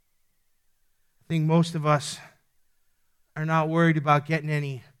think most of us are not worried about getting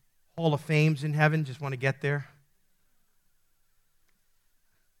any Hall of Fames in heaven, just want to get there.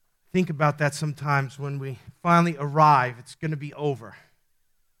 Think about that sometimes when we finally arrive, it's going to be over.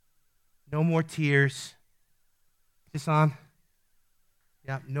 No more tears. Is this on?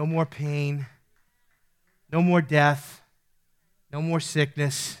 Yeah, no more pain. No more death. No more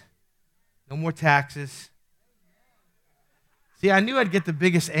sickness. No more taxes. See, I knew I'd get the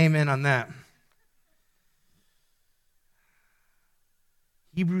biggest amen on that.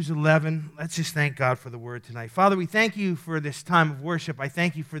 Hebrews 11, let's just thank God for the word tonight. Father, we thank you for this time of worship. I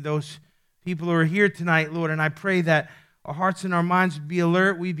thank you for those people who are here tonight, Lord, and I pray that our hearts and our minds would be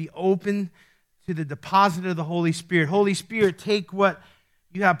alert, we'd be open to the deposit of the Holy Spirit. Holy Spirit, take what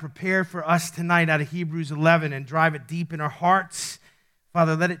you have prepared for us tonight out of Hebrews 11 and drive it deep in our hearts.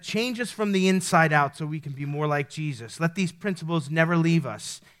 Father, let it change us from the inside out so we can be more like Jesus. Let these principles never leave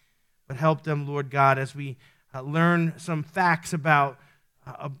us, but help them, Lord God, as we learn some facts about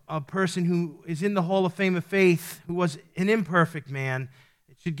a person who is in the Hall of Fame of Faith, who was an imperfect man.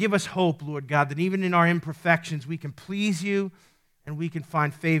 It should give us hope, Lord God, that even in our imperfections, we can please you and we can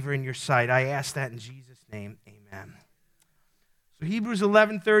find favor in your sight. I ask that in Jesus' name, amen. So Hebrews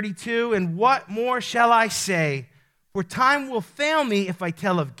 11:32, and what more shall I say? For time will fail me if I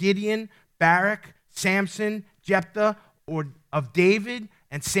tell of Gideon, Barak, Samson, Jephthah, or of David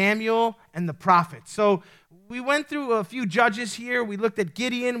and Samuel and the prophets. So we went through a few judges here. We looked at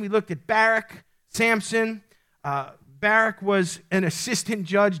Gideon. We looked at Barak, Samson. Barak was an assistant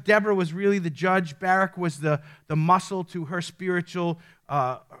judge. Deborah was really the judge. Barak was the muscle to her spiritual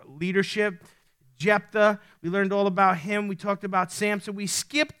leadership. Jephthah, we learned all about him. We talked about Samson. We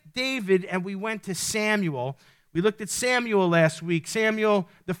skipped David and we went to Samuel. We looked at Samuel last week. Samuel,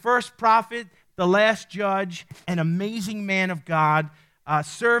 the first prophet, the last judge, an amazing man of God,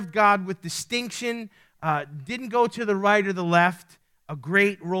 served God with distinction, didn't go to the right or the left, a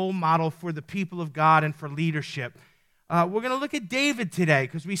great role model for the people of God and for leadership. We're going to look at David today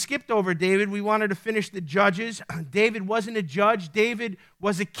because we skipped over David. We wanted to finish the judges. David wasn't a judge. David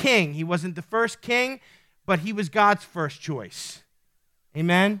was a king. He wasn't the first king, but he was God's first choice.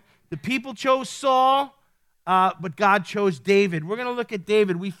 Amen? The people chose Saul, but God chose David. We're going to look at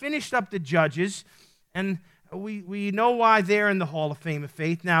David. We finished up the judges, and we know why they're in the Hall of Fame of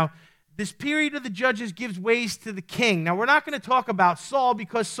Faith. Now, this period of the judges gives ways to the king. Now, we're not going to talk about Saul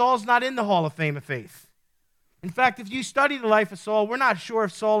because Saul's not in the Hall of Fame of Faith. In fact, if you study the life of Saul, we're not sure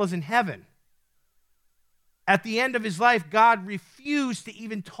if Saul is in heaven. At the end of his life, God refused to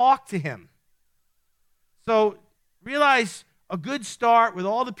even talk to him. So realize a good start with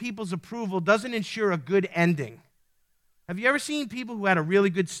all the people's approval doesn't ensure a good ending. Have you ever seen people who had a really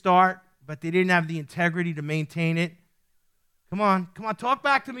good start, but they didn't have the integrity to maintain it? Come on, talk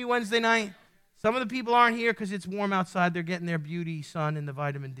back to me Wednesday night. Some of the people aren't here because it's warm outside. They're getting their beauty sun and the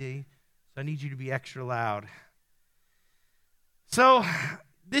vitamin D. So I need you to be extra loud. So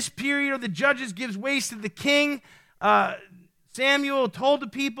this period of the judges gives ways to the king. Samuel told the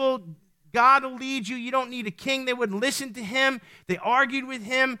people, God will lead you. You don't need a king. They wouldn't listen to him. They argued with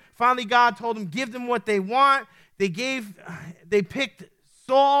him. Finally, God told them, give them what they want. They picked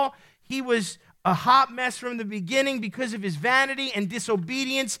Saul. He was a hot mess from the beginning because of his vanity and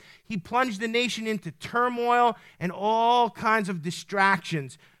disobedience. He plunged the nation into turmoil and all kinds of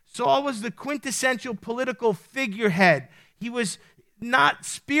distractions. Saul was the quintessential political figurehead. He was not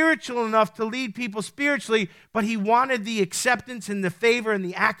spiritual enough to lead people spiritually, but he wanted the acceptance and the favor and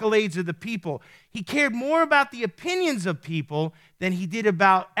the accolades of the people. He cared more about the opinions of people than he did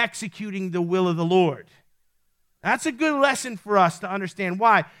about executing the will of the Lord. That's a good lesson for us to understand.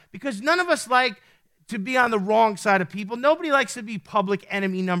 Why? Because none of us like to be on the wrong side of people. Nobody likes to be public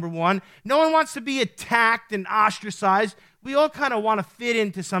enemy number one. No one wants to be attacked and ostracized. We all kind of want to fit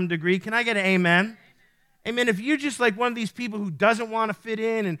in to some degree. Can I get an amen? Amen. If you're just like one of these people who doesn't want to fit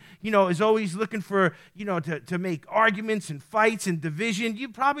in and, is always looking for, to make arguments and fights and division, you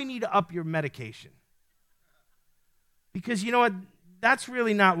probably need to up your medication. Because you know what? That's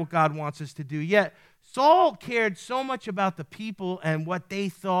really not what God wants us to do. Yet, Saul cared so much about the people and what they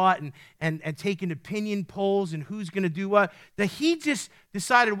thought and taking opinion polls and who's going to do what, that he just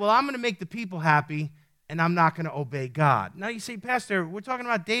decided, well, I'm going to make the people happy and I'm not going to obey God. Now you say, Pastor, we're talking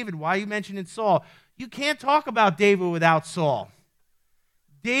about David. Why are you mentioning Saul? You can't talk about David without Saul.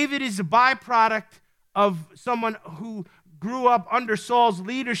 David is a byproduct of someone who grew up under Saul's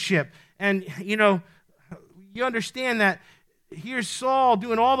leadership. And, you understand that here's Saul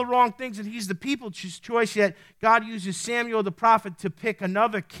doing all the wrong things, and he's the people's choice, yet God uses Samuel the prophet to pick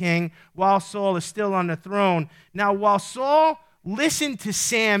another king while Saul is still on the throne. Now, while Saul listened to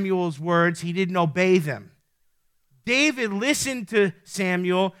Samuel's words, he didn't obey them. David listened to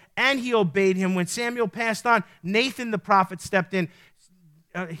Samuel, and he obeyed him. When Samuel passed on, Nathan the prophet stepped in.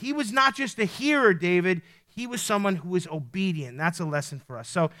 He was not just a hearer, David. He was someone who was obedient. That's a lesson for us.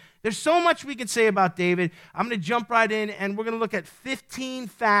 So there's so much we can say about David. I'm going to jump right in, and we're going to look at 15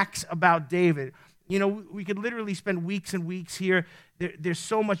 facts about David. You know, we could literally spend weeks and weeks here. There's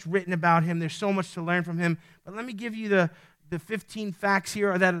so much written about him. There's so much to learn from him. But let me give you the 15 facts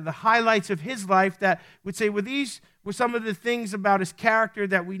here that are the highlights of his life that would say, well, these were some of the things about his character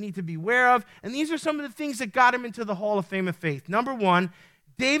that we need to be aware of, and these are some of the things that got him into the Hall of Fame of Faith. Number one,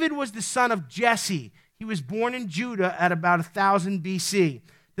 David was the son of Jesse. He was born in Judah at about 1000 BC.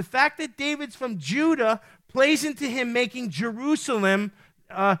 The fact that David's from Judah plays into him making Jerusalem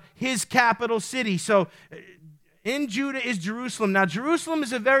his capital city. So in Judah is Jerusalem. Now, Jerusalem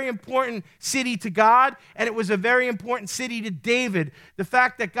is a very important city to God, and it was a very important city to David. The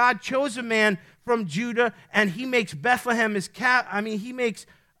fact that God chose a man from Judah, and he makes Bethlehem he makes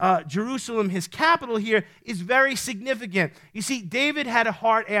Jerusalem his capital here, is very significant. You see, David had a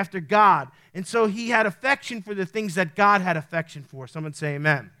heart after God, and so he had affection for the things that God had affection for. Someone say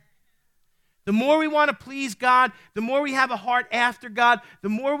amen. The more we want to please God, the more we have a heart after God, the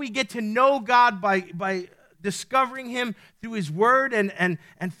more we get to know God by discovering him through his word and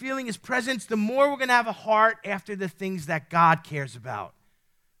feeling his presence, the more we're going to have a heart after the things that God cares about.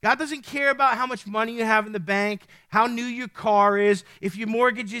 God doesn't care about how much money you have in the bank, how new your car is, if your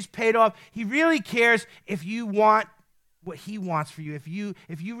mortgage is paid off. He really cares if you want what he wants for you, if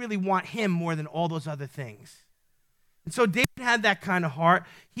you really want him more than all those other things. And so David had that kind of heart.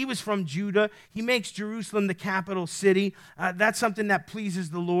 He was from Judah. He makes Jerusalem the capital city. That's something that pleases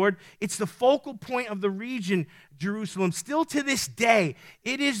the Lord. It's the focal point of the region, Jerusalem. Still to this day,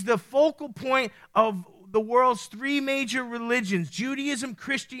 it is the focal point of the world's three major religions. Judaism,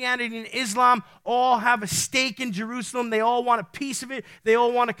 Christianity, and Islam all have a stake in Jerusalem. They all want a piece of it. They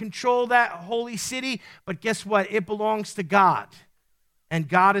all want to control that holy city. But guess what? It belongs to God. And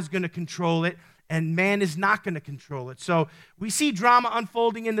God is going to control it. And man is not going to control it. So we see drama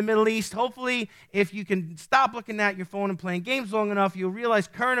unfolding in the Middle East. Hopefully, if you can stop looking at your phone and playing games long enough, you'll realize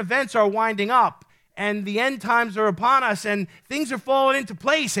current events are winding up. And the end times are upon us. And things are falling into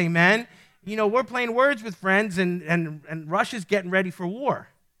place, amen. You know, we're playing words with friends, and Russia's getting ready for war.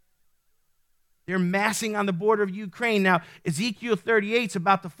 They're massing on the border of Ukraine. Now, Ezekiel 38 is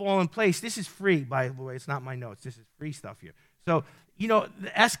about to fall in place. This is free, by the way. It's not my notes. This is free stuff here. So, you know, the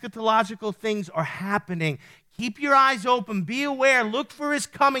eschatological things are happening. Keep your eyes open. Be aware. Look for his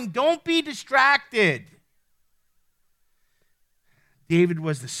coming. Don't be distracted. David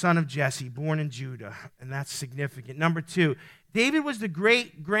was the son of Jesse, born in Judah, and that's significant. Number two, David was the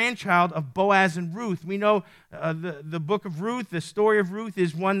great-grandchild of Boaz and Ruth. We know the book of Ruth, the story of Ruth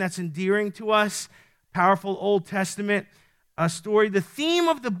is one that's endearing to us, powerful Old Testament story. The theme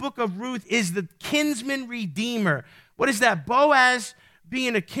of the book of Ruth is the kinsman redeemer. What is that? Boaz,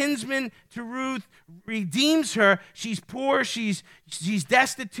 being a kinsman to Ruth, redeems her. She's poor, she's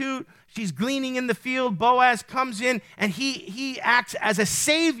destitute, she's gleaning in the field. Boaz comes in, and he acts as a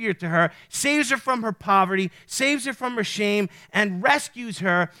savior to her, saves her from her poverty, saves her from her shame, and rescues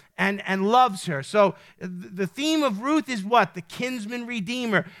her and loves her. So the theme of Ruth is what? The kinsman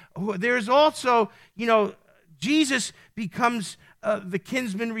redeemer. There's also, you know, Jesus becomes the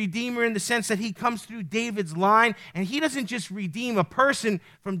kinsman redeemer in the sense that he comes through David's line, and he doesn't just redeem a person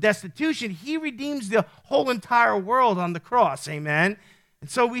from destitution, he redeems the whole entire world on the cross, amen?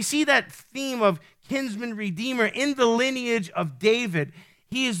 And so we see that theme of kinsman redeemer in the lineage of David.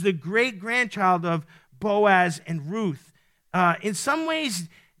 He is the great-grandchild of Boaz and Ruth. In some ways,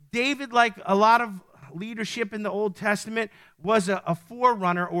 David, like a lot of leadership in the Old Testament, was a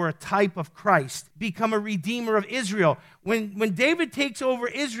forerunner or a type of Christ, become a redeemer of Israel. When David takes over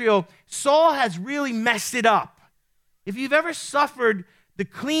Israel, Saul has really messed it up. If you've ever suffered the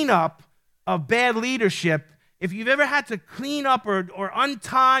cleanup of bad leadership, if you've ever had to clean up or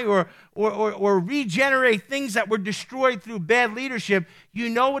untie or regenerate things that were destroyed through bad leadership, you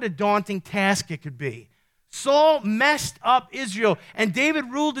know what a daunting task it could be. Saul messed up Israel, and David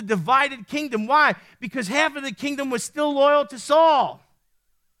ruled a divided kingdom. Why? Because half of the kingdom was still loyal to Saul.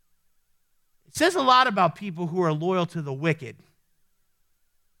 It says a lot about people who are loyal to the wicked.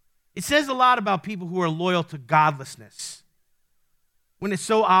 It says a lot about people who are loyal to godlessness when it's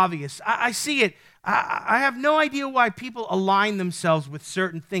so obvious. I see it. I have no idea why people align themselves with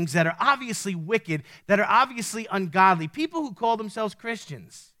certain things that are obviously wicked, that are obviously ungodly. People who call themselves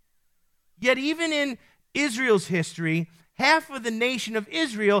Christians. Yet even in Israel's history, half of the nation of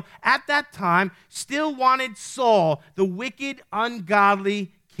Israel at that time still wanted Saul, the wicked,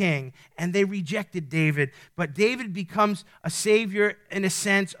 ungodly king, and they rejected David. But David becomes a savior in a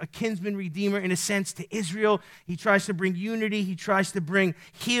sense, a kinsman redeemer in a sense to Israel. He tries to bring unity. He tries to bring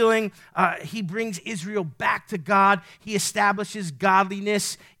healing. He brings Israel back to God. He establishes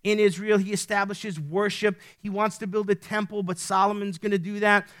godliness in Israel. He establishes worship. He wants to build a temple, but Solomon's going to do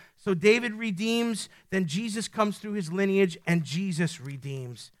that. So David redeems, then Jesus comes through his lineage, and Jesus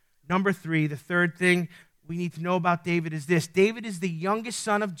redeems. Number 3, the third thing we need to know about David is this. David is the youngest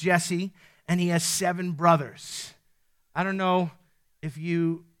son of Jesse, and he has 7 brothers. I don't know if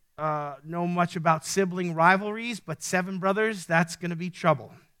you know much about sibling rivalries, but 7 brothers, that's going to be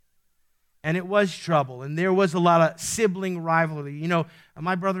trouble. And it was trouble, and there was a lot of sibling rivalry. You know,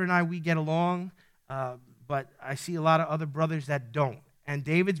 my brother and I, we get along, but I see a lot of other brothers that don't. And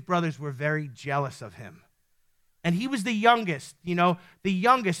David's brothers were very jealous of him. And he was the youngest, the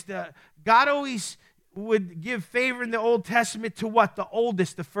youngest. God always would give favor in the Old Testament to what? The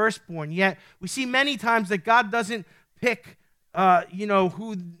oldest, the firstborn. Yet we see many times that God doesn't pick,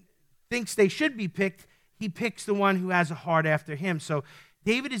 who thinks they should be picked. He picks the one who has a heart after him. So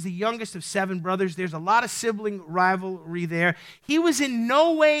David is the youngest of 7 brothers. There's a lot of sibling rivalry there. He was in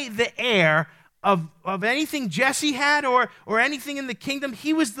no way the heir of anything Jesse had or anything in the kingdom.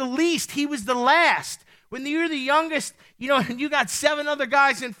 He was the least. He was the last. When you're the youngest, and you got 7 other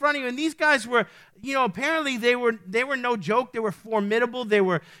guys in front of you, and these guys were, apparently they were no joke. They were formidable. They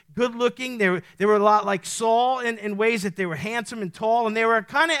were good looking. They were a lot like Saul in ways that they were handsome and tall, and they were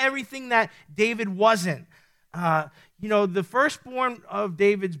kind of everything that David wasn't. The firstborn of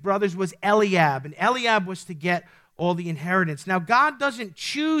David's brothers was Eliab, and Eliab was to get all the inheritance. Now, God doesn't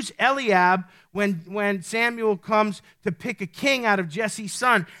choose Eliab when Samuel comes to pick a king out of Jesse's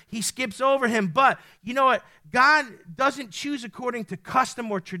son. He skips over him. But you know what? God doesn't choose according to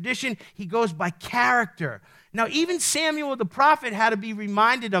custom or tradition. He goes by character. Now, even Samuel the prophet had to be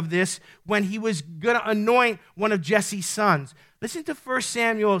reminded of this when he was going to anoint one of Jesse's sons. Listen to 1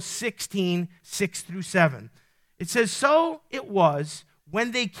 Samuel 16, 6 through 7. It says, "So it was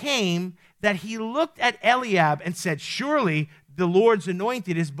when they came that he looked at Eliab and said, 'Surely the Lord's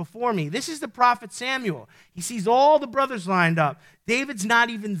anointed is before me.'" This is the prophet Samuel. He sees all the brothers lined up. David's not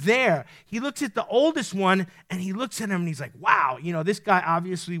even there. He looks at the oldest one, and he looks at him, and he's like, wow, this guy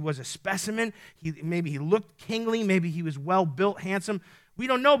obviously was a specimen. Maybe he looked kingly. Maybe he was well-built, handsome. We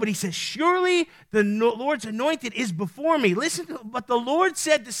don't know, but he says, "Surely the Lord's anointed is before me." Listen, but the Lord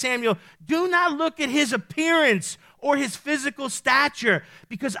said to Samuel, "Do not look at his appearance or his physical stature,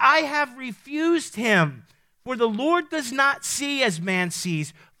 because I have refused him. For the Lord does not see as man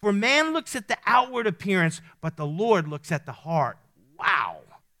sees. For man looks at the outward appearance, but the Lord looks at the heart." Wow.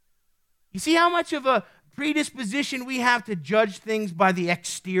 You see how much of a predisposition we have to judge things by the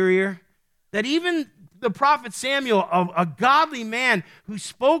exterior? That even the prophet Samuel, a godly man who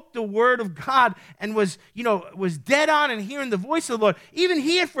spoke the word of God and was dead on and hearing the voice of the Lord, even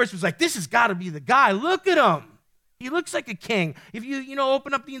he at first was like, this has got to be the guy. Look at him. He looks like a king. If you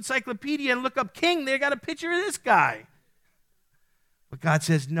open up the encyclopedia and look up king, they got a picture of this guy. But God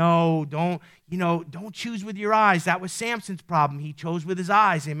says, no, don't choose with your eyes. That was Samson's problem. He chose with his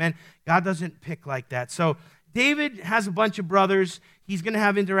eyes. Amen. God doesn't pick like that. So David has a bunch of brothers. He's going to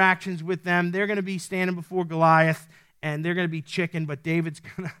have interactions with them. They're going to be standing before Goliath, and they're going to be chicken, but David's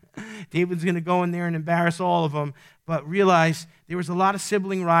going to go in there and embarrass all of them. But realize there was a lot of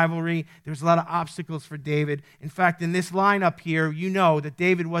sibling rivalry. There was a lot of obstacles for David. In fact, in this lineup here, that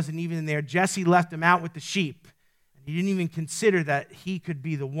David wasn't even in there. Jesse left him out with the sheep. He didn't even consider that he could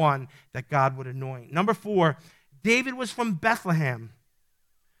be the one that God would anoint. Number 4, David was from Bethlehem.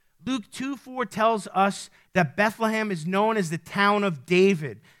 Luke 2:4 tells us that Bethlehem is known as the town of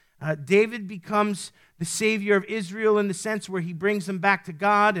David. David becomes the savior of Israel in the sense where he brings them back to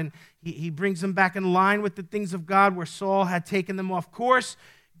God, and he brings them back in line with the things of God where Saul had taken them off course.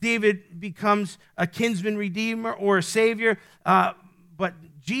 David becomes a kinsman redeemer or a savior, but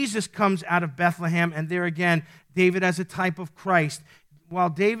Jesus comes out of Bethlehem, and there again, David as a type of Christ. While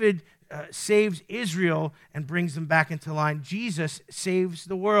David saves Israel and brings them back into line, Jesus saves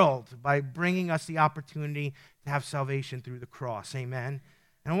the world by bringing us the opportunity to have salvation through the cross. Amen.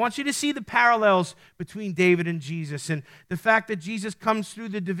 And I want you to see the parallels between David and Jesus, and the fact that Jesus comes through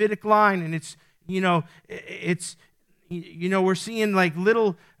the Davidic line, and we're seeing like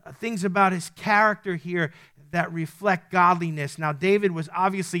little things about his character here that reflect godliness. Now, David was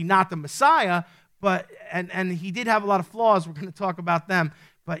obviously not the Messiah, but and he did have a lot of flaws. We're going to talk about them.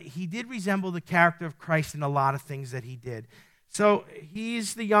 But he did resemble the character of Christ in a lot of things that he did. So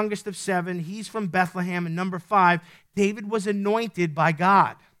he's the youngest of 7. He's from Bethlehem. And number 5, David was anointed by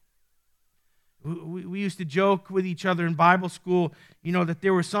God. We used to joke with each other in Bible school, that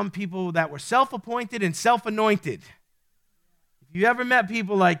there were some people that were self-appointed and self-anointed. If you ever met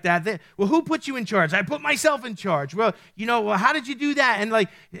people like that, who put you in charge? I put myself in charge. Well, how did you do that? And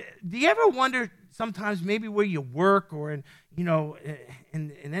do you ever wonder sometimes maybe where you work or in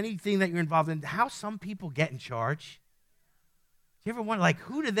anything that you're involved in, how some people get in charge? Do you ever wonder,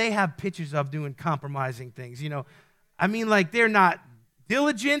 who do they have pictures of doing compromising things? They're not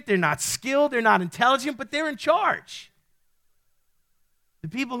diligent, they're not skilled, they're not intelligent, but they're in charge. The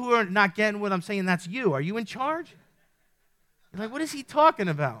people who are not getting what I'm saying, that's you. Are you in charge? You're like, what is he talking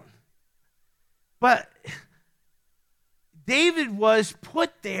about? But David was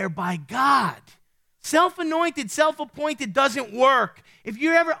put there by God. Self-anointed, self-appointed doesn't work. If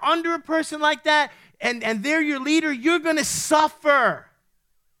you're ever under a person like that and they're your leader, you're going to suffer.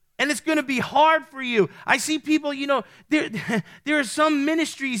 And it's going to be hard for you. I see people, there are some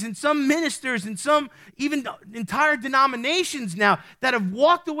ministries and some ministers and some even entire denominations now that have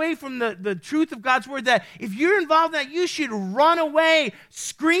walked away from the truth of God's word, that if you're involved in that, you should run away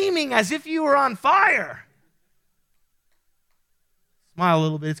screaming as if you were on fire. Smile a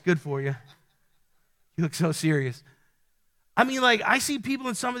little bit. It's good for you. You look so serious. I see people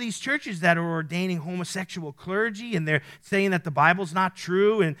in some of these churches that are ordaining homosexual clergy, and they're saying that the Bible's not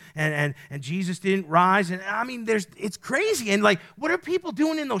true and Jesus didn't rise. And it's crazy. And what are people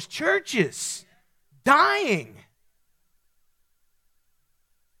doing in those churches? Dying.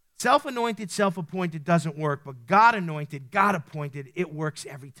 Self-anointed, self-appointed doesn't work, but God-anointed, God-appointed, it works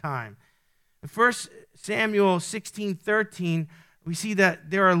every time. In 1 Samuel 16:13, we see that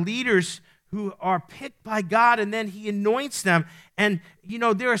there are leaders who are picked by God, and then he anoints them. And,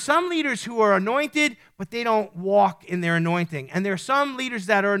 there are some leaders who are anointed, but they don't walk in their anointing. And there are some leaders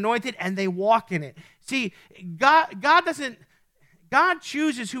that are anointed, and they walk in it. See, God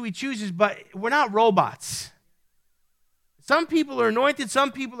chooses who he chooses, but we're not robots. Some people are anointed,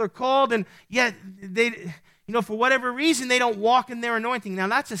 some people are called, and yet they, for whatever reason, they don't walk in their anointing. Now,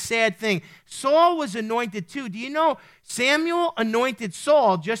 that's a sad thing. Saul was anointed too. Do you know Samuel anointed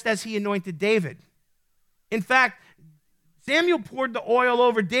Saul just as he anointed David? In fact, Samuel poured the oil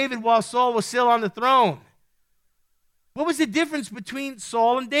over David while Saul was still on the throne. What was the difference between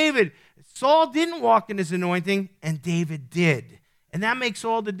Saul and David? Saul didn't walk in his anointing, and David did. And that makes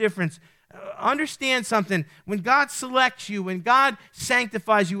all the difference. Understand something. When God selects you, when God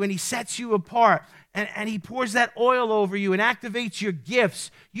sanctifies you, when he sets you apart, and he pours that oil over you and activates your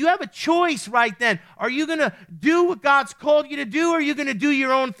gifts, you have a choice right then. Are you going to do what God's called you to do, or are you going to do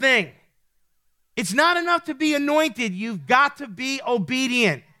your own thing? It's not enough to be anointed. You've got to be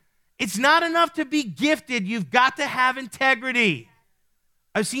obedient. It's not enough to be gifted. You've got to have integrity.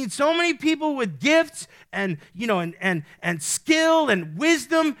 I've seen so many people with gifts and skill and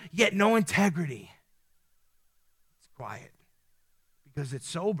wisdom, yet no integrity. It's quiet because it's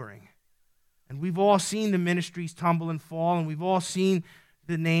sobering. And we've all seen the ministries tumble and fall, and we've all seen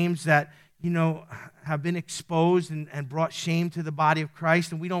the names that, have been exposed and brought shame to the body of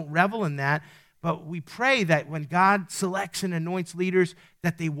Christ, and we don't revel in that. But we pray that when God selects and anoints leaders,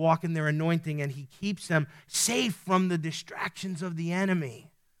 that they walk in their anointing and he keeps them safe from the distractions of the enemy.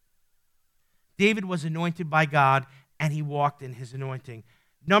 David was anointed by God, and he walked in his anointing.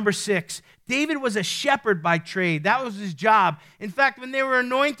 Number 6, David was a shepherd by trade. That was his job. In fact, when they were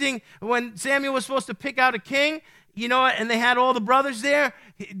anointing, when Samuel was supposed to pick out a king, and they had all the brothers there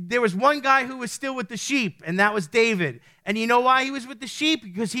was one guy who was still with the sheep, and that was David. And you know why he was with the sheep?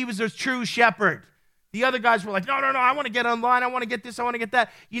 Because he was a true shepherd. The other guys were like, no, I want to get online, I want to get this, I want to get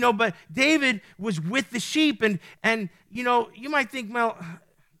that. But David was with the sheep, and you might think, well,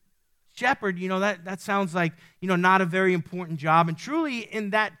 shepherd, that sounds like, not a very important job. And truly, in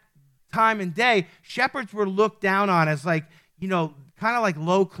that time and day, shepherds were looked down on as kind of like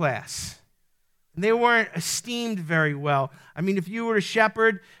low class. And they weren't esteemed very well. If you were a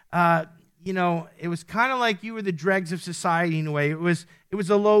shepherd, it was kind of like you were the dregs of society in a way. It was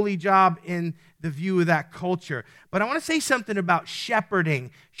a lowly job in the view of that culture. But I want to say something about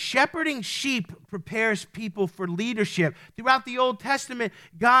shepherding. Shepherding sheep prepares people for leadership. Throughout the Old Testament,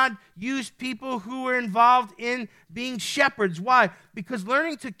 God used people who were involved in being shepherds. Why? Because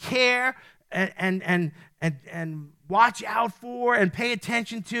learning to care and watch out for and pay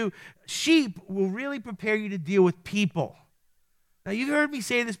attention to sheep will really prepare you to deal with people. Now, you've heard me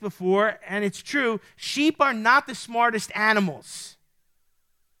say this before, and it's true. Sheep are not the smartest animals.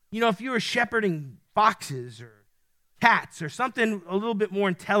 If you were shepherding foxes or cats or something a little bit more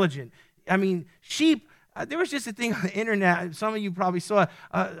intelligent, sheep There was just a thing on the internet, some of you probably saw,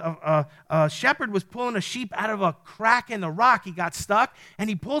 a shepherd was pulling a sheep out of a crack in the rock. He got stuck, and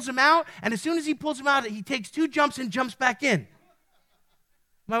he pulls him out, and as soon as he pulls him out, he takes 2 jumps and jumps back in.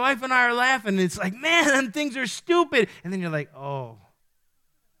 My wife and I are laughing, and it's like, man, things are stupid. And then you're like, oh.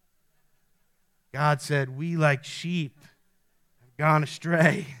 God said, we like sheep have gone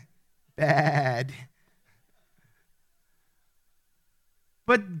astray. Bad.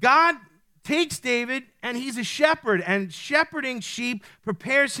 But God takes David, and he's a shepherd, and shepherding sheep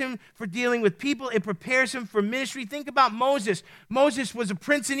prepares him for dealing with people. It prepares him for ministry. Think about Moses. Moses was a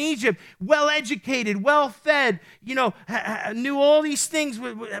prince in Egypt, well-educated, well-fed, knew all these things,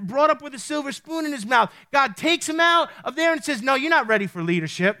 brought up with a silver spoon in his mouth. God takes him out of there and says, no, you're not ready for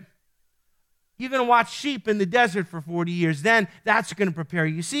leadership. You're going to watch sheep in the desert for 40 years. Then that's going to prepare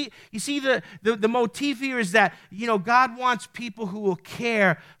you. You see the motif here is that, God wants people who will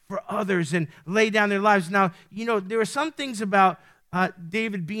care for others and lay down their lives. Now, there are some things about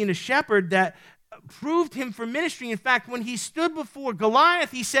David being a shepherd that proved him for ministry. In fact, when he stood before Goliath,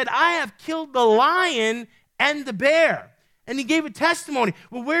 he said, I have killed the lion and the bear. And he gave a testimony.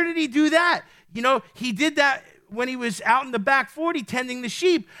 Well, where did he do that? He did that when he was out in the back 40 tending the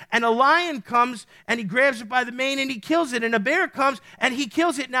sheep, and a lion comes and he grabs it by the mane and he kills it, and a bear comes and he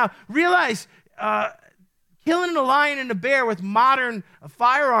kills it. Now, realize, killing a lion and a bear with modern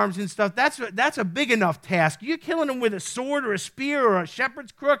firearms and stuff, that's a big enough task. You're killing them with a sword or a spear or a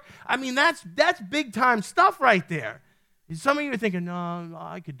shepherd's crook. I mean, that's big time stuff right there. Some of you are thinking, no,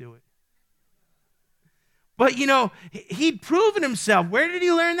 I could do it. But, he'd proven himself. Where did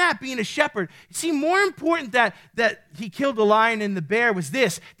he learn that? Being a shepherd. See, more important that he killed the lion and the bear was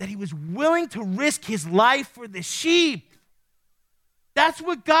this, that he was willing to risk his life for the sheep. That's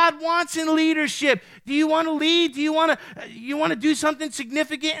what God wants in leadership. Do you want to lead? Do you want to do something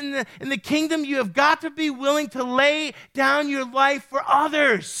significant in the kingdom? You have got to be willing to lay down your life for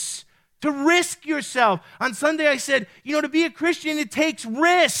others, to risk yourself. On Sunday I said, to be a Christian, it takes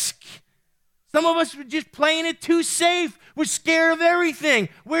risk. Some of us are just playing it too safe. We're scared of everything.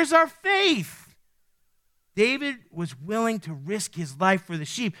 Where's our faith? David was willing to risk his life for the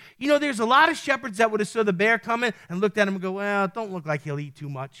sheep. There's a lot of shepherds that would have saw the bear coming and looked at him and go, well, it don't look like he'll eat too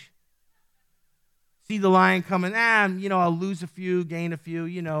much. See the lion coming, I'll lose a few, gain a few,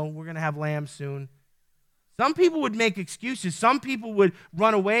 we're going to have lamb soon. Some people would make excuses. Some people would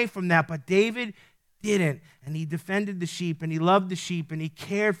run away from that, but David didn't. And he defended the sheep, and he loved the sheep, and he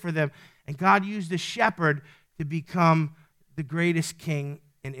cared for them. And God used a shepherd to become the greatest king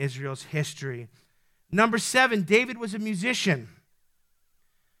in Israel's history. Number 7, David was a musician.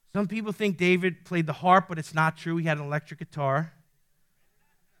 Some people think David played the harp, but it's not true. He had an electric guitar.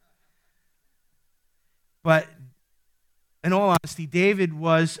 But in all honesty, David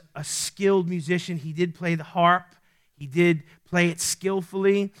was a skilled musician. He did play the harp. He did play it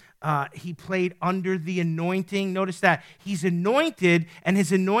skillfully. He played under the anointing. Notice that. He's anointed, and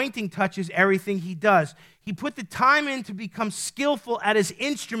his anointing touches everything he does. He put the time in to become skillful at his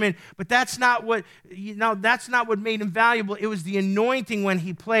instrument, but that's not what made him valuable. It was the anointing when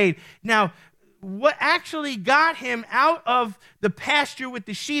he played. Now, what actually got him out of the pasture with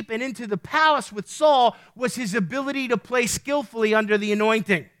the sheep and into the palace with Saul was his ability to play skillfully under the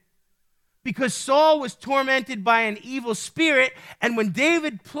anointing. Because Saul was tormented by an evil spirit, and when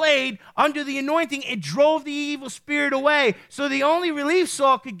David played under the anointing, it drove the evil spirit away. So the only relief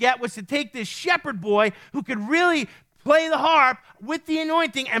Saul could get was to take this shepherd boy who could really play the harp with the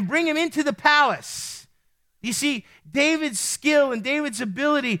anointing and bring him into the palace. You see, David's skill and David's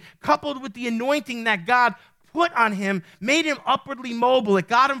ability, coupled with the anointing that God put on him, made him upwardly mobile. It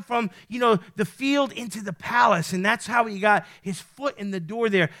got him from, the field into the palace, and that's how he got his foot in the door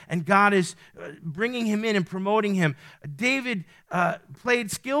there, and God is bringing him in and promoting him. David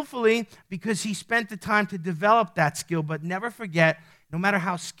played skillfully because he spent the time to develop that skill, but never forget, no matter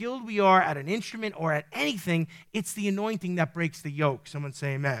how skilled we are at an instrument or at anything, it's the anointing that breaks the yoke. Someone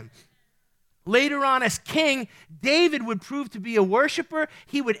say amen. Later on, as king, David would prove to be a worshiper.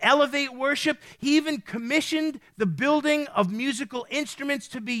 He would elevate worship. He even commissioned the building of musical instruments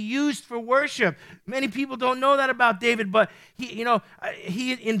to be used for worship. Many people don't know that about David, but he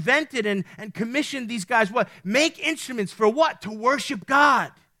invented and commissioned these guys. What? Make instruments for what? To worship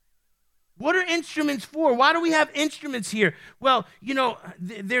God. What are instruments for? Why do we have instruments here? Well,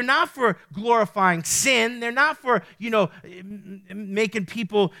 they're not for glorifying sin. They're not for, making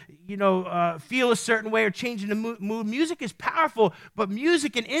people, feel a certain way or changing the mood. Music is powerful, but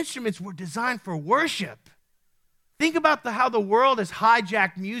music and instruments were designed for worship. Think about how the world has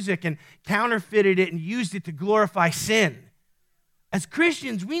hijacked music and counterfeited it and used it to glorify sin. As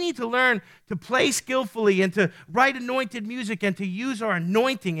Christians, we need to learn to play skillfully and to write anointed music and to use our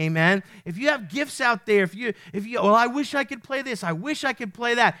anointing, amen? If you have gifts out there, if you, well, I wish I could play this, I wish I could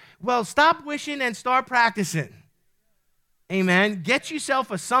play that. Well, stop wishing and start practicing, amen? Get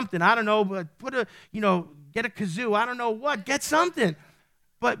yourself a something, I don't know, but get a kazoo, I don't know what, get something.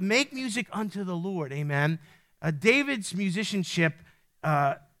 But make music unto the Lord, amen? David's musicianship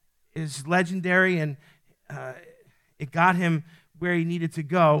is legendary, and it got him where he needed to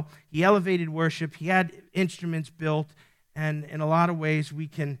go. He elevated worship. He had instruments built, and in a lot of ways, we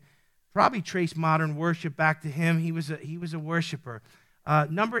can probably trace modern worship back to him. He was a worshiper.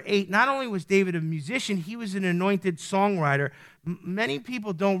 Number 8, not only was David a musician, he was an anointed songwriter. Many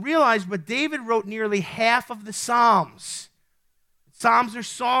people don't realize, but David wrote nearly half of the Psalms. Psalms are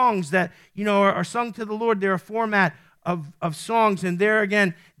songs that, are sung to the Lord. They're a format of songs, and there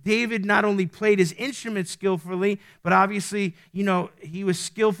again, David not only played his instrument skillfully, but obviously, he was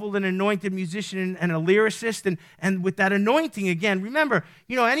skillful and anointed musician and a lyricist, and with that anointing, again, remember,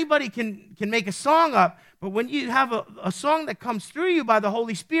 anybody can make a song up, but when you have a song that comes through you by the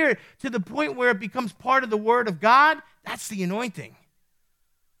Holy Spirit to the point where it becomes part of the Word of God, that's the anointing.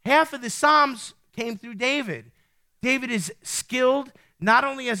 Half of the Psalms came through David. David is skilled not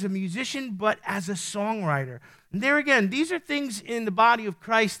only as a musician, but as a songwriter. And there again, these are things in the body of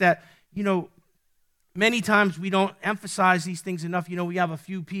Christ that, many times we don't emphasize these things enough. We have a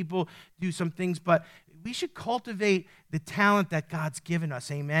few people do some things, but we should cultivate the talent that God's given us,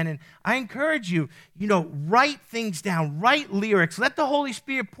 amen? And I encourage you, write things down, write lyrics. Let the Holy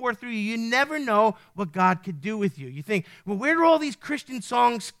Spirit pour through you. You never know what God could do with you. You think, well, where do all these Christian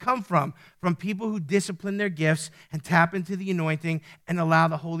songs come from? From people who discipline their gifts and tap into the anointing and allow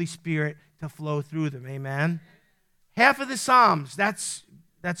the Holy Spirit to flow through them, amen? Half of the Psalms, that's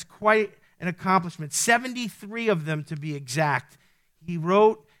quite an accomplishment. 73 of them, to be exact. He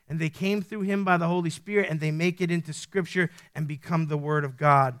wrote, and they came through him by the Holy Spirit, and they make it into Scripture and become the Word of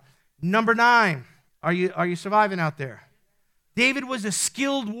God. Number 9, are you surviving out there? David was a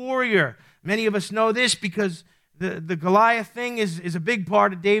skilled warrior. Many of us know this because the Goliath thing is a big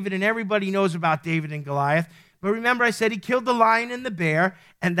part of David, and everybody knows about David and Goliath. But remember, I said he killed the lion and the bear,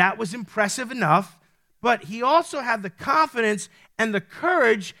 and that was impressive enough. But he also had the confidence and the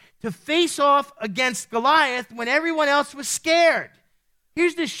courage to face off against Goliath when everyone else was scared.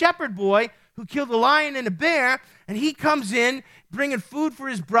 Here's this shepherd boy who killed a lion and a bear, and he comes in bringing food for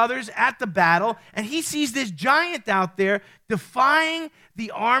his brothers at the battle, and he sees this giant out there defying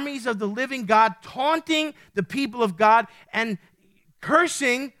the armies of the living God, taunting the people of God, and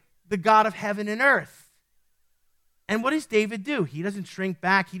cursing the God of heaven and earth. And what does David do? He doesn't shrink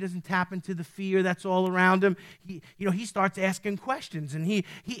back. He doesn't tap into the fear that's all around him. He starts asking questions, and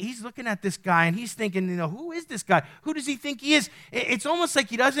he's looking at this guy, and he's thinking, who is this guy? Who does he think he is? It's almost like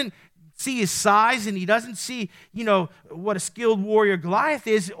he doesn't see his size, and he doesn't see, what a skilled warrior Goliath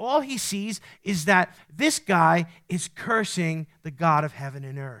is. All he sees is that this guy is cursing the God of heaven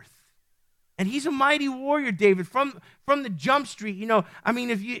and earth. And he's a mighty warrior, David, from the jump street.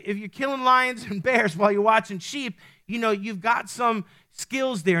 If you're killing lions and bears while you're watching sheep, you've got some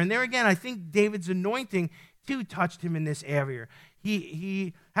skills there. And there again, I think David's anointing too touched him in this area.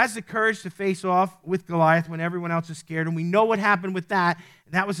 He has the courage to face off with Goliath when everyone else is scared, and we know what happened with that.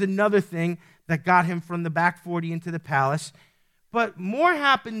 And that was another thing that got him from the back 40 into the palace. But more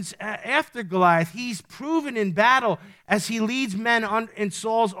happens after Goliath. He's proven in battle as he leads men in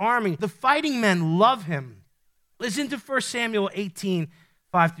Saul's army. The fighting men love him. Listen to 1 Samuel 18,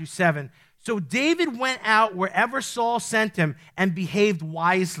 5-7. So David went out wherever Saul sent him and behaved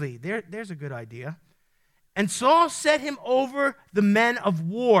wisely. There's a good idea. And Saul set him over the men of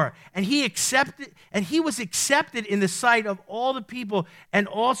war, and he was accepted in the sight of all the people and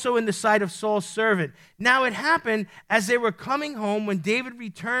also in the sight of Saul's servant. Now it happened as they were coming home when David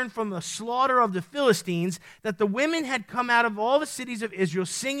returned from the slaughter of the Philistines that the women had come out of all the cities of Israel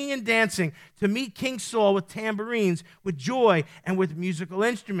singing and dancing to meet King Saul with tambourines, with joy, and with musical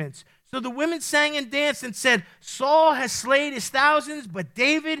instruments. So the women sang and danced and said, Saul has slain his thousands, but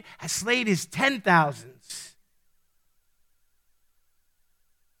David has slain his 10,000s.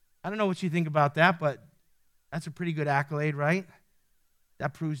 I don't know what you think about that, but that's a pretty good accolade, right?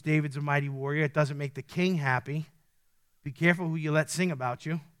 That proves David's a mighty warrior. It doesn't make the king happy. Be careful who you let sing about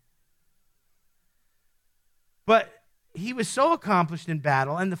you. But he was so accomplished in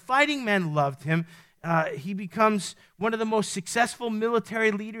battle, and the fighting men loved him. He becomes one of the most successful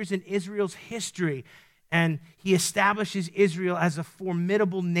military leaders in Israel's history, and he establishes Israel as a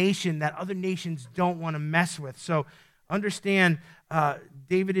formidable nation that other nations don't want to mess with. So understand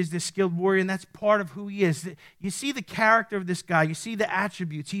David is this skilled warrior, and that's part of who he is. You see the character of this guy. You see the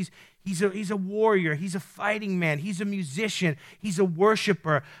attributes. He's a warrior. He's a fighting man. He's a musician. He's a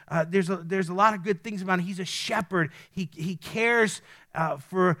worshiper. There's a lot of good things about him. He's a shepherd. He cares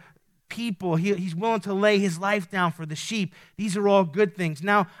for people. He's willing to lay his life down for the sheep. These are all good things.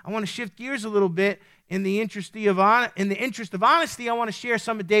 Now, I want to shift gears a little bit. In the interest of honesty, I want to share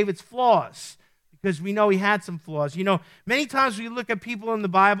some of David's flaws, because we know he had some flaws. You know, many times we look at people in the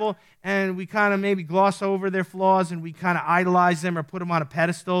Bible and we kind of maybe gloss over their flaws and we kind of idolize them or put them on a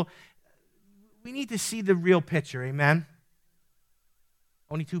pedestal. We need to see the real picture, amen?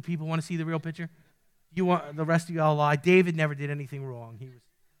 Only 2 people want to see the real picture? The rest of you all lie. David never did anything wrong. He was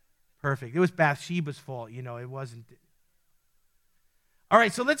perfect. It was Bathsheba's fault, it wasn't. All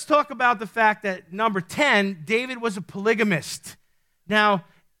right, so let's talk about the fact that, number 10, David was a polygamist. Now,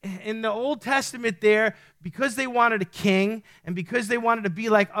 in the Old Testament there, because they wanted a king and because they wanted to be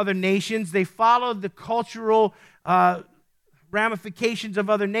like other nations, they followed the cultural ramifications of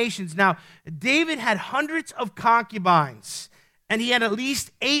other nations. Now, David had hundreds of concubines, and he had at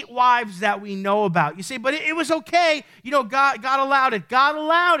least 8 wives that we know about. You say, but it was okay. God allowed it. God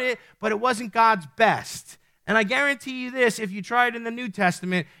allowed it, but it wasn't God's best. And I guarantee you this, if you try it in the New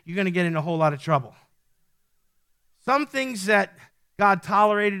Testament, you're going to get in a whole lot of trouble. Some things that God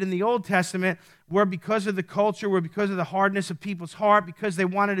tolerated in the Old Testament were because of the culture, were because of the hardness of people's heart, because they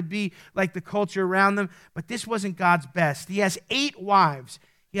wanted to be like the culture around them. But this wasn't God's best. He has 8 wives.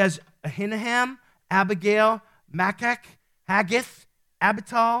 He has Ahinoam, Abigail, Maachach, Haggith,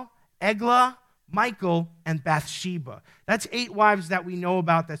 Abital, Eglah, Michael, and Bathsheba. That's 8 wives that we know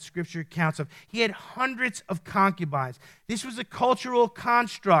about that Scripture accounts of. He had hundreds of concubines. This was a cultural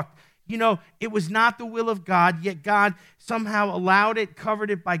construct. It was not the will of God, yet God somehow allowed it, covered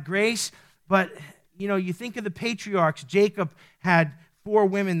it by grace. But, you think of the patriarchs. Jacob had 4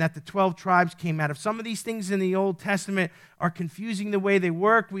 women that the 12 tribes came out of. Some of these things in the Old Testament are confusing the way they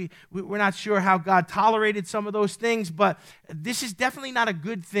work. We're not sure how God tolerated some of those things, but this is definitely not a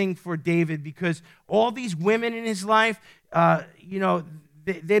good thing for David, because all these women in his life,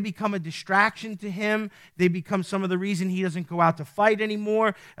 they become a distraction to him. They become some of the reason he doesn't go out to fight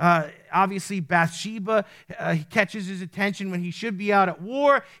anymore. Obviously, Bathsheba he catches his attention when he should be out at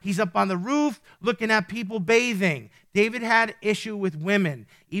war. He's up on the roof looking at people bathing. David had issue with women.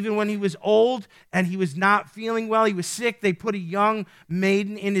 Even when he was old and he was not feeling well, he was sick, they put a young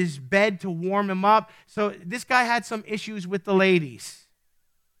maiden in his bed to warm him up. So this guy had some issues with the ladies.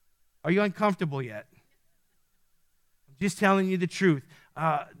 Are you uncomfortable yet? I'm just telling you the truth.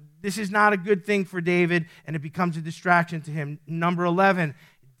 This is not a good thing for David, and it becomes a distraction to him. Number 11,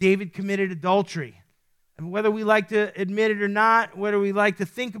 David committed adultery. And whether we like to admit it or not, whether we like to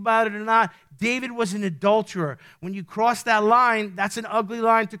think about it or not, David was an adulterer. When you cross that line, that's an ugly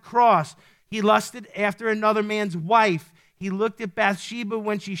line to cross. He lusted after another man's wife. He looked at Bathsheba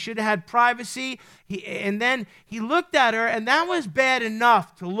when she should have had privacy, and then he looked at her, and that was bad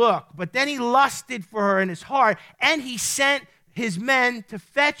enough to look. But then he lusted for her in his heart, and he sent his men to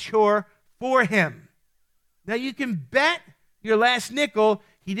fetch her for him. Now you can bet your last nickel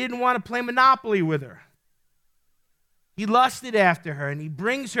he didn't want to play Monopoly with her. He lusted after her, and he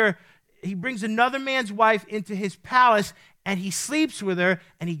brings another man's wife into his palace, and he sleeps with her,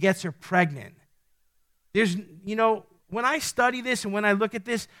 and he gets her pregnant. When I study this and when I look at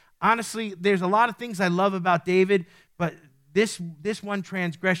this, honestly, there's a lot of things I love about David, but this one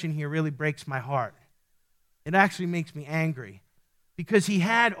transgression here really breaks my heart. It actually makes me angry, because he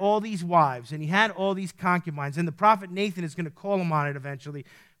had all these wives and he had all these concubines, and the prophet Nathan is going to call him on it eventually.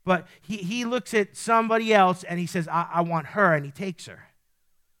 But he looks at somebody else and he says, I want her, and he takes her.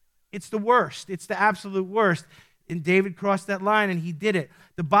 It's the worst. It's the absolute worst. And David crossed that line, and he did it.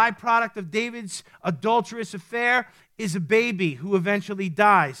 The byproduct of David's adulterous affair is a baby who eventually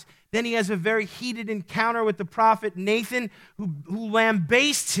dies. Then he has a very heated encounter with the prophet Nathan, who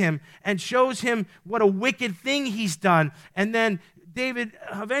lambastes him and shows him what a wicked thing he's done. And then David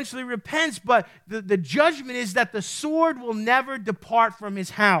eventually repents, but the judgment is that the sword will never depart from his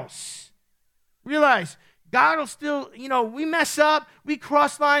house. Realize, God will still, we mess up, we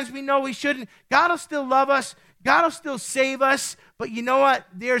cross lines we know we shouldn't. God will still love us, God will still save us, but you know what?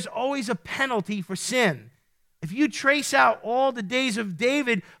 There's always a penalty for sin. If you trace out all the days of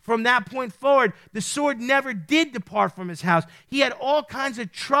David from that point forward, the sword never did depart from his house. He had all kinds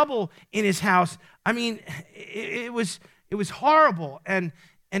of trouble in his house. I mean, it was horrible, and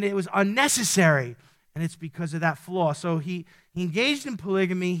it was unnecessary, and it's because of that flaw. So he engaged in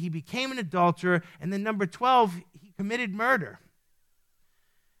polygamy, he became an adulterer, and then number 12, he committed murder.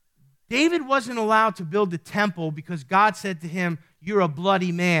 David wasn't allowed to build the temple because God said to him, "You're a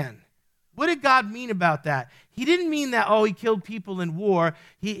bloody man." What did God mean about that? He didn't mean that, he killed people in war.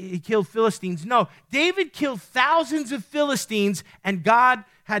 He killed Philistines. No, David killed thousands of Philistines, and God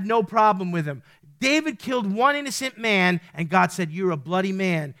had no problem with him. David killed one innocent man, and God said, "You're a bloody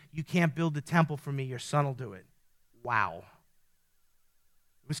man. You can't build the temple for me. Your son will do it." Wow.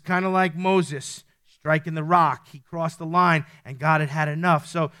 It was kind of like Moses striking the rock. He crossed the line, and God had had enough.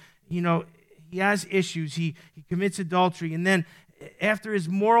 So, he has issues. He commits adultery, and then after his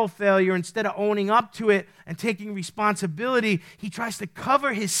moral failure, instead of owning up to it and taking responsibility, he tries to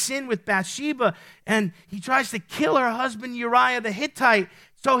cover his sin with Bathsheba, and he tries to kill her husband Uriah the Hittite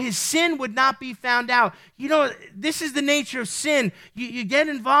so his sin would not be found out. This is the nature of sin. You get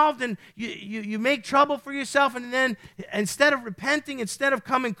involved and you make trouble for yourself, and then instead of repenting, instead of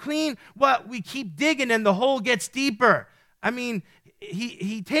coming clean, we keep digging and the hole gets deeper. I mean,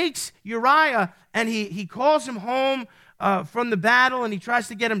 he takes Uriah and he calls him home from the battle, and he tries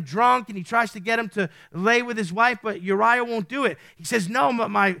to get him drunk, and he tries to get him to lay with his wife, but Uriah won't do it. He says, "No,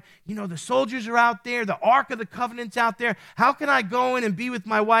 the soldiers are out there, the Ark of the Covenant's out there. How can I go in and be with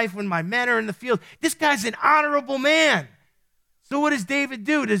my wife when my men are in the field?" This guy's an honorable man. So what does David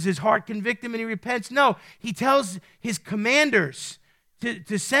do? Does his heart convict him and he repents? No, he tells his commanders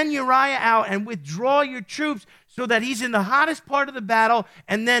to send Uriah out and withdraw your troops so that he's in the hottest part of the battle,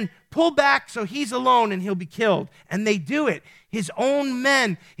 and then pull back so he's alone and he'll be killed. And they do it. His own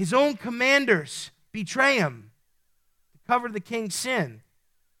men, his own commanders betray him to cover the king's sin.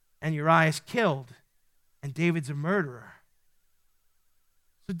 And Uriah is killed, and David's a murderer.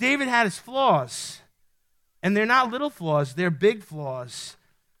 So David had his flaws, and they're not little flaws, they're big flaws.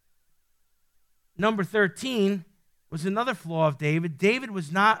 Number 13 was another flaw of David. David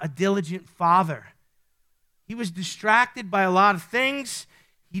was not a diligent father. He was distracted by a lot of things.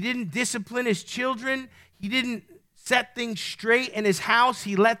 He didn't discipline his children. He didn't set things straight in his house.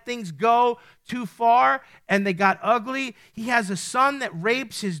 He let things go too far, and they got ugly. He has a son that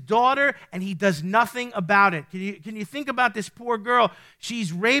rapes his daughter, and he does nothing about it. Can you think about this poor girl?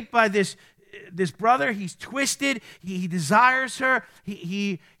 She's raped by this brother. He's twisted. He desires her.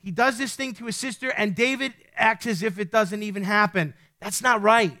 He does this thing to his sister, and David acts as if it doesn't even happen. That's not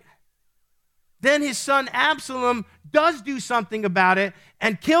right. Then his son Absalom does do something about it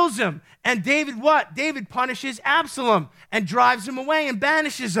and kills him. And David what? David punishes Absalom and drives him away and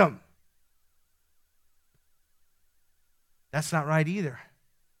banishes him. That's not right either.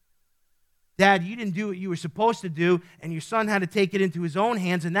 Dad, you didn't do what you were supposed to do, and your son had to take it into his own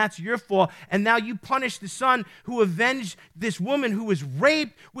hands, and that's your fault. And now you punish the son who avenged this woman who was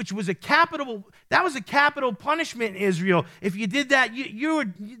raped, which was a capital punishment in Israel. If you did that,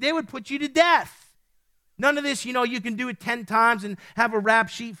 they would put you to death. None of this, you can do it 10 times and have a rap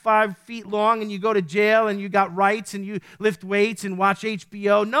sheet 5 feet long, and you go to jail, and you got rights, and you lift weights and watch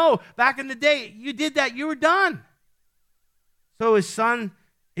HBO. No, back in the day, you did that, you were done. So his son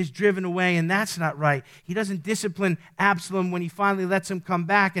is driven away, and that's not right. He doesn't discipline Absalom when he finally lets him come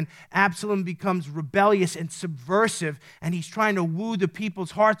back, and Absalom becomes rebellious and subversive, and he's trying to woo the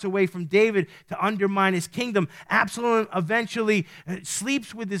people's hearts away from David to undermine his kingdom. Absalom eventually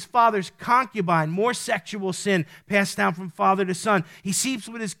sleeps with his father's concubine, more sexual sin passed down from father to son. He sleeps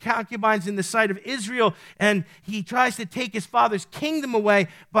with his concubines in the sight of Israel, and he tries to take his father's kingdom away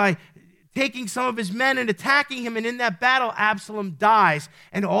by taking some of his men and attacking him, and in that battle, Absalom dies.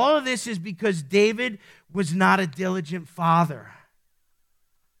 And all of this is because David was not a diligent father.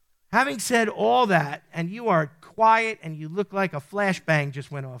 Having said all that, and you are quiet and you look like a flashbang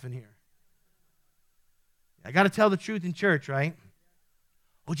just went off in here. I got to tell the truth in church, right?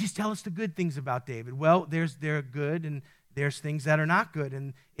 Well, just tell us the good things about David. Well, they're good, and there's things that are not good,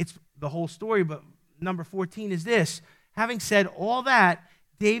 and it's the whole story. But number 14 is this. Having said all that,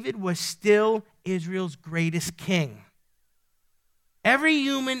 David was still Israel's greatest king. Every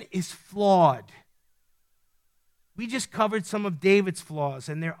human is flawed. We just covered some of David's flaws,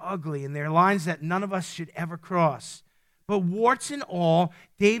 and they're ugly, and they're lines that none of us should ever cross. But warts and all,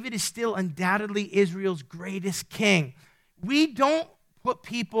 David is still undoubtedly Israel's greatest king. We don't put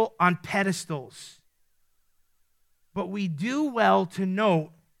people on pedestals, but we do well to note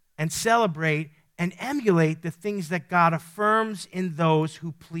and celebrate and emulate the things that God affirms in those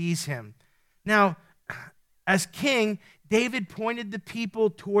who please him. Now, as king, David pointed the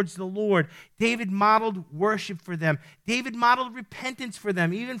people towards the Lord. David modeled worship for them. David modeled repentance for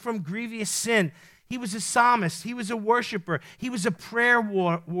them, even from grievous sin. He was a psalmist. He was a worshiper. He was a prayer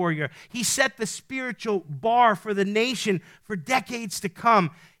warrior. He set the spiritual bar for the nation for decades to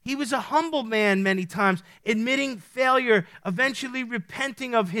come. He was a humble man many times, admitting failure, eventually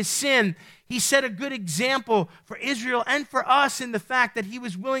repenting of his sin. He set a good example for Israel and for us in the fact that he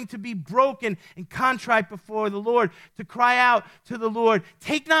was willing to be broken and contrite before the Lord, to cry out to the Lord,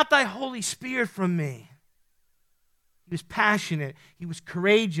 "Take not thy Holy Spirit from me." He was passionate. He was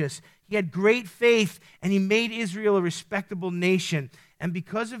courageous. He had great faith, and he made Israel a respectable nation. And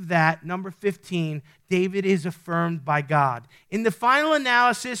because of that, number 15, David is affirmed by God. In the final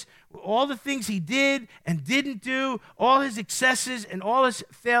analysis, all the things he did and didn't do, all his excesses and all his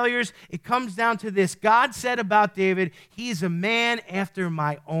failures, it comes down to this. God said about David, "He is a man after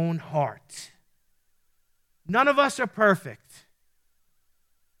my own heart." None of us are perfect,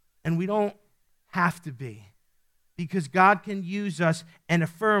 and we don't have to be, because God can use us and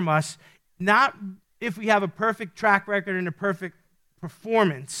affirm us, not if we have a perfect track record and a perfect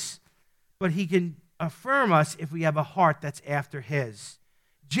performance, but he can affirm us if we have a heart that's after his.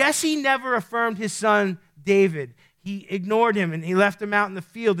 Jesse never affirmed his son David. He ignored him and he left him out in the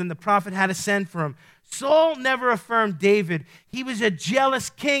field, and the prophet had to send for him. Saul never affirmed David. He was a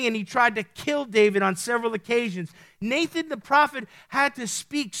jealous king, and he tried to kill David on several occasions. Nathan the prophet had to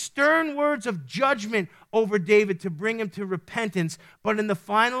speak stern words of judgment over David to bring him to repentance. But in the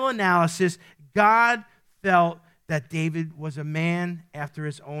final analysis, God felt that David was a man after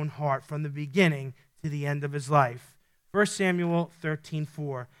his own heart from the beginning to the end of his life. 1 Samuel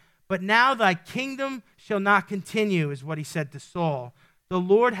 13:4. "But now thy kingdom shall not continue," is what he said to Saul. "The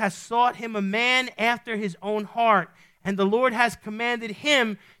Lord has sought him a man after his own heart, and the Lord has commanded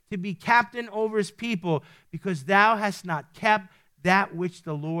him to be captain over his people, because thou hast not kept that which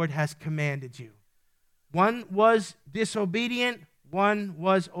the Lord has commanded you." One was disobedient, one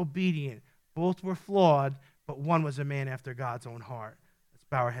was obedient. Both were flawed, but one was a man after God's own heart. Let's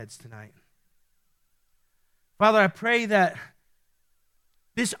bow our heads tonight. Father, I pray that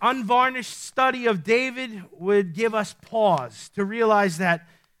this unvarnished study of David would give us pause to realize that,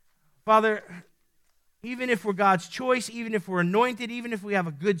 Father, even if we're God's choice, even if we're anointed, even if we have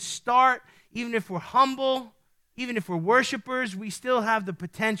a good start, even if we're humble, even if we're worshipers, we still have the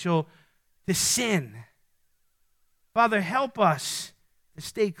potential to sin. Father, help us to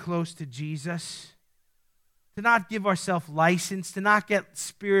stay close to Jesus, to not give ourselves license, to not get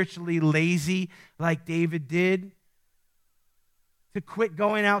spiritually lazy like David did, to quit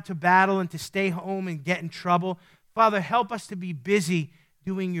going out to battle and to stay home and get in trouble. Father, help us to be busy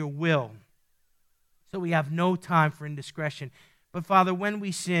doing your will so we have no time for indiscretion. But Father, when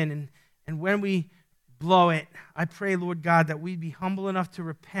we sin and when we blow it, I pray, Lord God, that we'd be humble enough to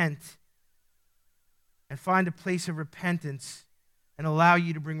repent and find a place of repentance and allow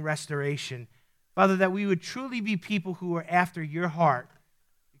you to bring restoration. Father, that we would truly be people who are after your heart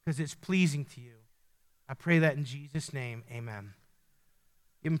because it's pleasing to you. I pray that in Jesus' name, amen.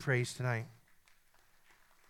 Give him praise tonight.